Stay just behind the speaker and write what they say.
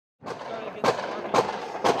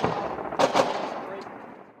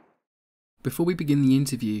Before we begin the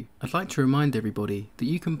interview, I'd like to remind everybody that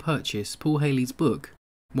you can purchase Paul Haley's book,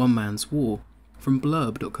 One Man's War, from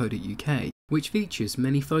blurb.co.uk, which features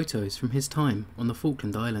many photos from his time on the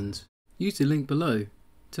Falkland Islands. Use the link below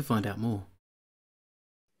to find out more.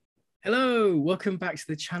 Hello, welcome back to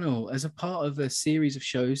the channel. As a part of a series of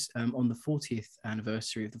shows on the 40th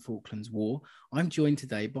anniversary of the Falklands War, I'm joined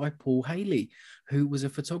today by Paul Haley, who was a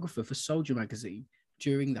photographer for Soldier magazine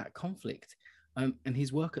during that conflict. And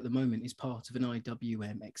his work at the moment is part of an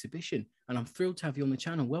IWM exhibition. And I'm thrilled to have you on the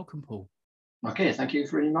channel. Welcome, Paul. Okay, thank you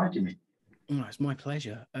for inviting me. Oh, it's my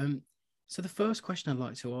pleasure. So the first question I'd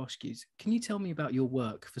like to ask you is, can you tell me about your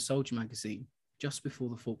work for Soldier magazine just before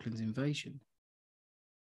the Falklands invasion?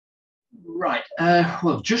 Right,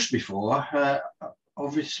 well, just before,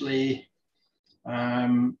 obviously,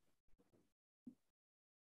 well,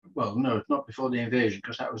 no, not before the invasion,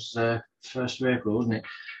 because that was 1st of April, wasn't it?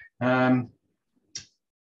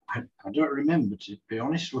 I don't remember, to be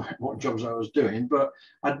honest, what jobs I was doing, but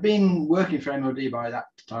I'd been working for MOD by that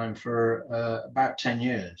time for about 10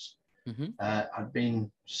 years. Mm-hmm. I'd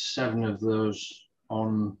been 7 of those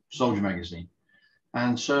on Soldier magazine.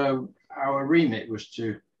 And so our remit was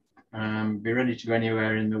to be ready to go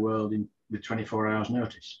anywhere in the world with 24 hours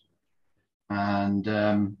notice. And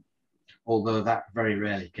although that very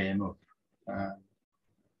rarely came up,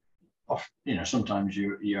 sometimes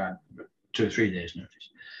you had 2 or 3 days notice.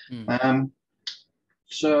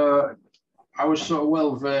 So I was sort of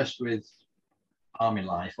well versed with army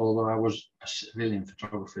life, although I was a civilian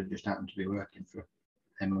photographer, just happened to be working for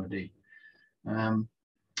MOD.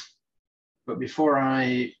 But before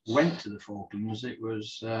I went to the Falklands, it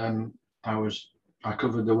was I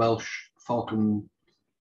covered the Welsh Falkland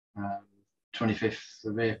 25th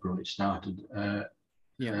of April. It started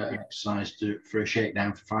exercise for a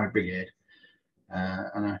shakedown for 5 Brigade,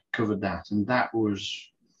 and I covered that, and that was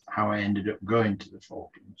how I ended up going to the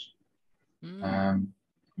Falklands.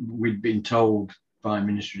 We'd been told by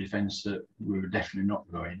Ministry of Defence that we were definitely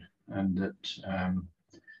not going, and that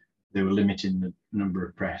they were limiting the number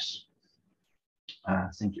of press. I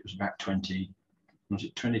think it was about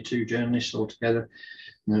 22 journalists altogether,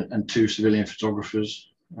 and 2 civilian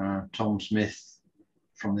photographers, Tom Smith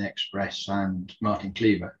from the Express and Martin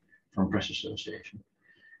Cleaver from Press Association.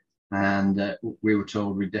 And we were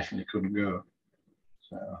told we definitely couldn't go.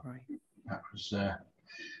 So that was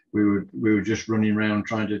we were just running around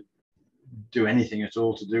trying to do anything at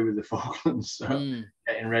all to do with the Falklands. So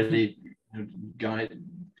getting ready, guy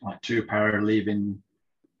like 2 para leaving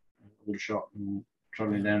Aldershot and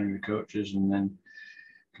travelling down in the coaches, and then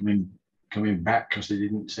coming back because they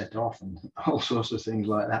didn't set off, and all sorts of things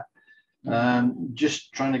like that.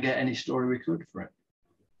 Just trying to get any story we could for it.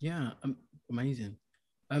 Yeah, amazing.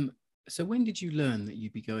 So when did you learn that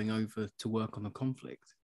you'd be going over to work on the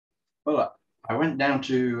conflict? Well, I went down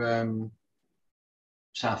to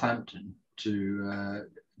Southampton to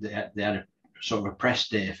they had a sort of a press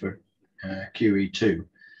day for QE2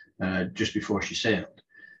 just before she sailed.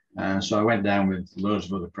 So I went down with loads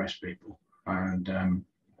of other press people and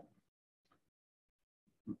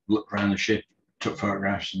looked around the ship, took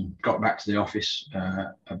photographs, and got back to the office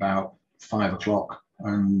about 5 o'clock.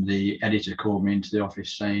 And the editor called me into the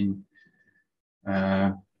office saying,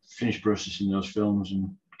 finish processing those films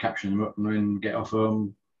and capturing them up, and then get off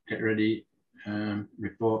home, get ready,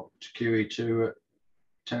 report to QE2 at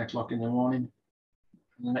 10 o'clock in the morning.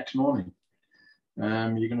 And the next morning,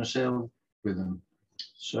 you're going to sail with them.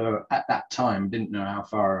 So at that time, didn't know how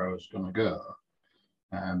far I was going to go.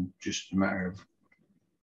 Just a matter of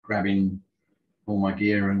grabbing all my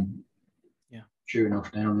gear and shooting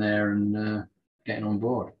off down there and getting on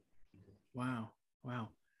board. Wow.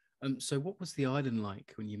 So what was the island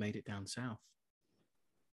like when you made it down south?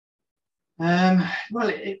 Well,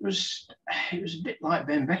 it was a bit like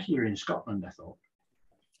Benbecula in Scotland, I thought.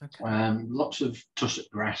 Okay. Lots of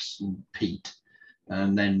tussock grass and peat,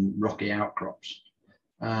 and then rocky outcrops.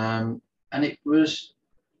 And it was,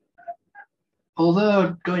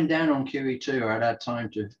 although going down on QE2, I'd had time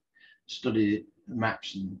to study the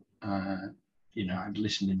maps and, I'd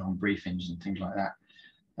listened in on briefings and things like that.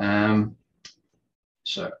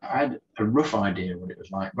 So I had a rough idea what it was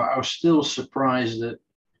like, but I was still surprised at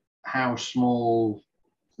how small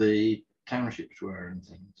the townships were and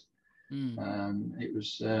things. It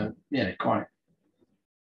was,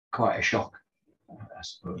 quite a shock, I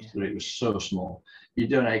suppose, that it was so small. You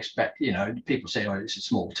don't expect, people say, oh, it's a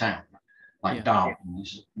small town, like Darwin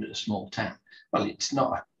is a small town. Well, it's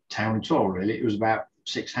not a town at all, really. It was about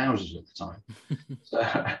 6 houses at the time. So,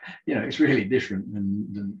 it's really different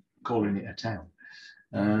than calling it a town.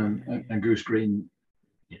 And Goose Green,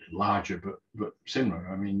 larger, but similar.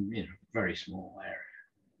 I mean, very small area.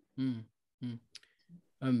 Mm,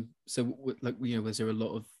 mm. So like, was there a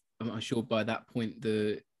lot of, I'm sure by that point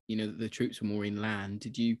the troops were more inland.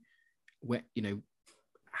 Did you,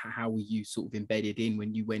 how were you sort of embedded in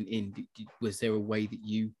when you went in? Was there a way that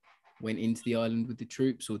you went into the island with the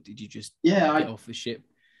troops, or did you just get off the ship?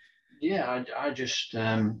 Yeah, I just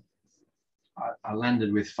I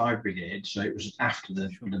landed with 5 Brigade, so it was after the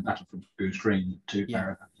battle for Goose Green, 2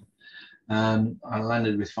 parapet. I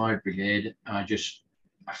landed with 5 Brigade. I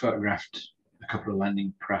photographed a couple of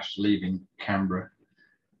landing crafts leaving Canberra,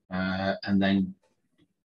 and then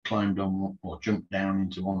climbed on or jumped down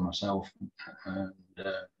into one myself, and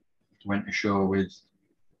went ashore with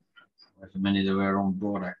however many there were on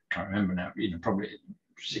board. I can't remember now. Probably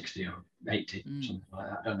 60 or 80, something like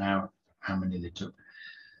that. I don't know how many they took.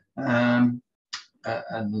 And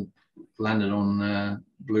landed on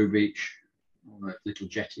Blue Beach, on a little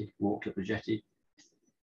jetty, walked up the jetty,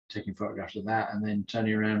 taking photographs of that, and then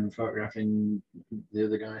turning around and photographing the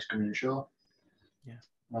other guys coming ashore. Yeah.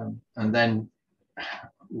 And then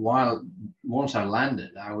once I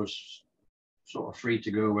landed, I was sort of free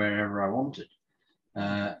to go wherever I wanted.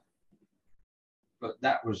 But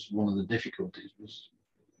that was one of the difficulties, was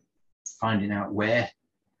finding out where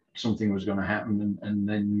something was going to happen and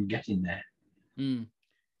then getting there.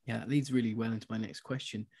 Yeah, that leads really well into my next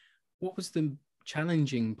question. What was the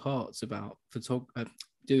challenging parts about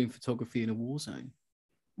doing photography in a war zone?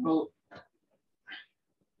 Well,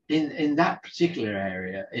 in that particular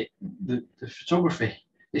area, the photography,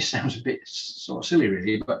 this sounds a bit sort of silly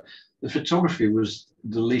really, but the photography was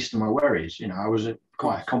the least of my worries. I was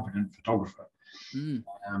quite a competent photographer.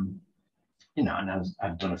 And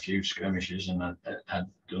I'd done a few skirmishes, and I'd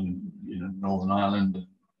done Northern Ireland and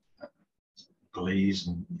Belize,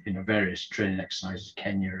 and various training exercises,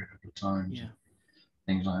 Kenya a couple of times,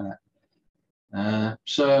 things like that.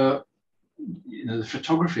 So the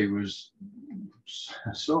photography was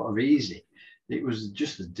sort of easy. It was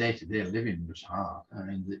just the day-to-day living was hard. I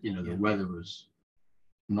mean, the weather was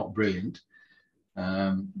not brilliant.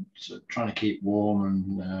 So trying to keep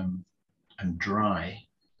warm and dry,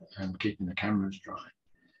 and keeping the cameras dry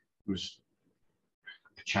was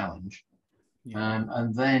a challenge.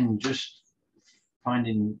 And then just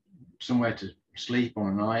finding somewhere to sleep on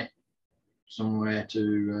a night, somewhere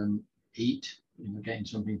to eat, getting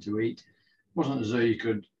something to eat. It wasn't as though you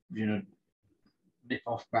could, nip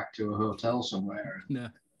off back to a hotel somewhere. No.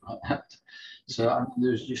 Like that. So I mean,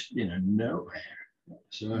 there's just, nowhere.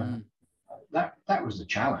 So that was the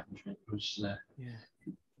challenge. It was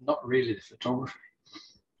not really the photography.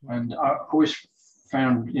 And I always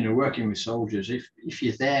found, working with soldiers, if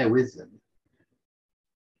you're there with them,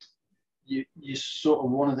 you're sort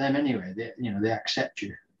of one of them anyway. They accept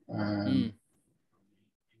you.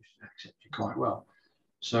 Accept you quite well.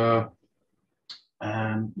 So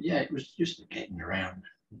it was just getting around.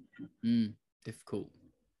 Difficult.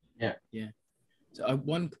 Yeah. So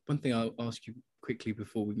one thing I'll ask you quickly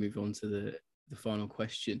before we move on to the final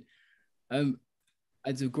question.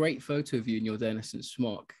 It's a great photo of you in your Denison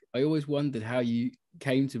smock. I always wondered how you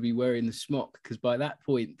came to be wearing the smock, because by that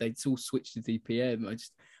point they'd all switched to DPM.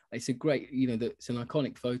 It's a great, it's an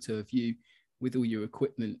iconic photo of you with all your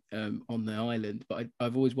equipment on the island. But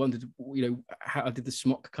I've always wondered, how did the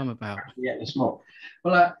smock come about? Yeah, the smock.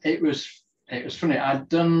 Well, it was funny. I'd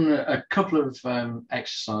done a couple of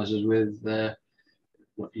exercises with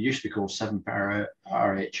what used to be called 7 Para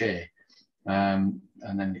RHA, and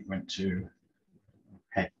then it went to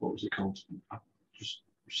what was it called? Just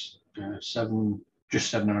 7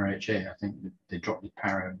 RHA. I think they dropped the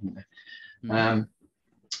para, didn't they?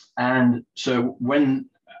 And so when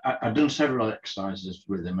I'd done several exercises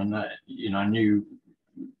with them, and I knew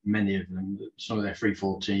many of them, some of their free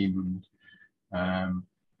fall team, and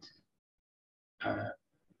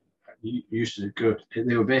used to go.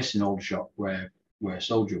 They were based in Aldershot, where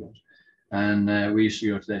Soldier was, and we used to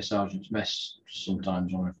go to their sergeant's mess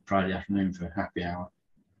sometimes on a Friday afternoon for happy hour,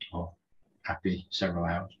 or happy several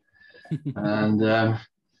hours. And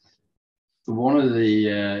one of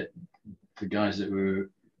the guys that we were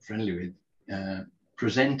friendly with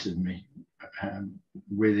presented me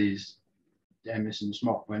with his Emerson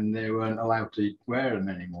smock when they weren't allowed to wear them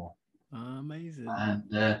anymore. Oh, amazing. And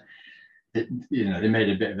they made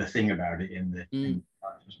a bit of a thing about it in the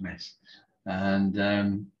mess.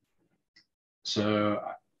 And so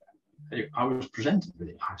I was presented with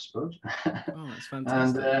it, I suppose. Oh, that's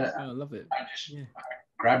fantastic. And I love it. I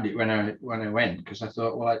grabbed it when I went, because I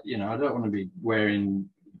thought, well, I don't want to be wearing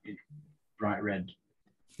bright red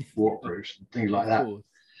waterproofs and things like that.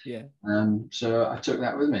 Yeah. So I took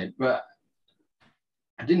that with me. But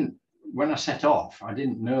I didn't, when I set off, I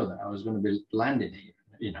didn't know that I was going to be landing here.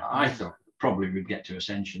 You know, I thought probably we'd get to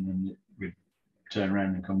Ascension and we'd turn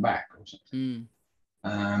around and come back or something.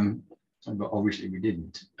 But obviously we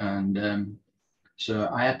didn't. And so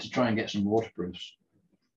I had to try and get some waterproofs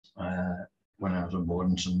when I was on board,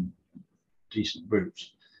 and some decent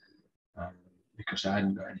boots, because I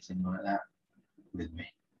hadn't got anything like that with me.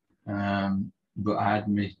 But I had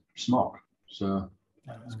my smock, so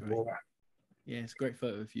that's great. Yeah, it's a great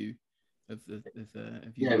photo of you. Of you.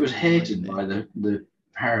 Yeah, it was hated by the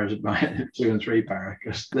paras, by 2 and 3 para,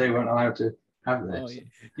 because they weren't allowed to have this. Oh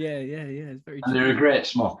yeah. It's very. And they're a great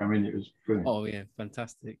smock. I mean, it was brilliant. Oh yeah,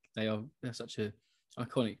 fantastic. They're such a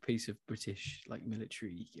iconic piece of British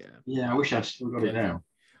military. Yeah, I wish I'd still got it now.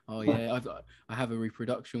 Oh yeah, I have a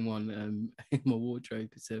reproduction one in my wardrobe.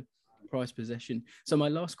 It's a prized possession. So my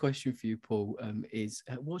last question for you, Paul, is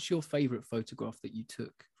what's your favourite photograph that you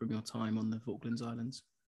took from your time on the Falklands Islands?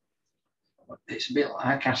 It's a bit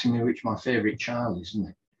like asking me which my favourite child is, isn't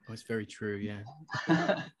it? Oh, it's very true, yeah.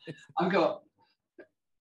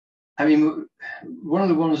 One of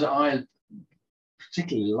the ones that I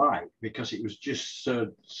particularly liked, because it was just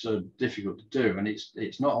so difficult to do, and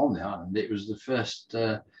it's not on the island. It was the first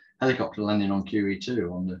helicopter landing on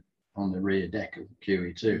QE2 on the rear deck of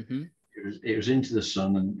QE2. Mm-hmm. It was into the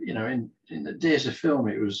sun, and you know, in the days of film,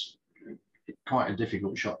 it was quite a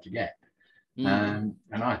difficult shot to get. And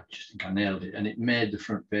I just think I nailed it, and it made the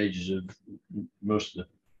front pages of most of the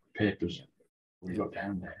papers we got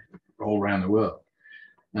down there all around the world.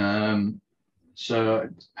 So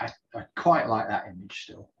I quite like that image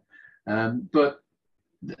still. But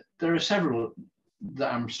there are several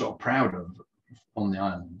that I'm sort of proud of on the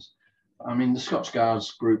islands. I mean, the Scots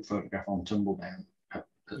Guards group photograph on Tumbledown at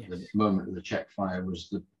the moment of the Czech fire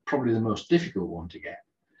was probably the most difficult one to get,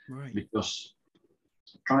 right? Because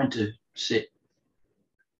trying to sit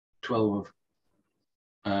 12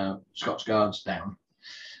 Scots Guards down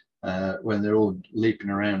when they're all leaping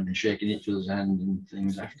around and shaking each other's hand and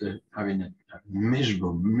things after having a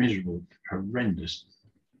miserable, horrendous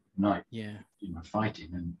night,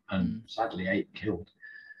 fighting, and sadly 8 killed,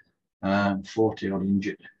 40 odd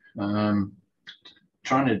injured.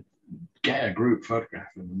 Trying to get a group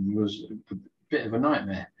photograph of them was a bit of a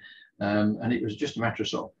nightmare, and it was just a matter of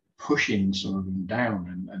sort of pushing some of them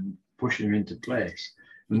down and pushing them into place,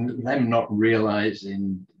 and them not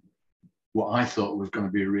realizing what I thought was going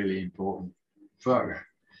to be a really important photograph.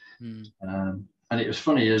 And it was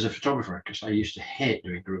funny as a photographer, because I used to hate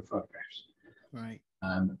doing group photographs. Right.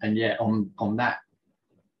 And yet on that,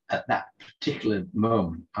 at that particular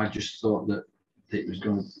moment, I just thought that it was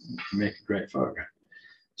going to make a great photograph.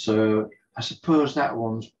 So I suppose that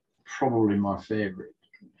one's probably my favorite.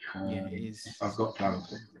 Yeah, it is. If I've got to have a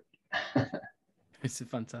favorite. It's a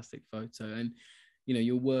fantastic photo, and you know,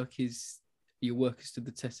 your work has stood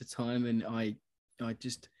the test of time. And I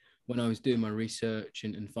just, when I was doing my research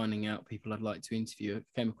and finding out people I'd like to interview,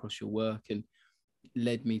 I came across your work and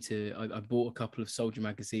led me to, I bought a couple of Soldier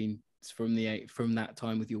magazines from that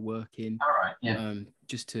time with your work in. All right, yeah.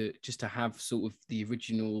 Just to have sort of the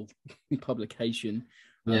original publication.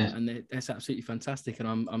 Yeah. And that's absolutely fantastic. And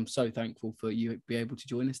I'm so thankful for you be able to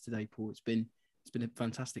join us today, Paul. It's been a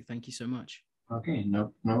fantastic. Thank you so much. Okay,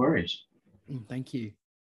 no worries. Thank you.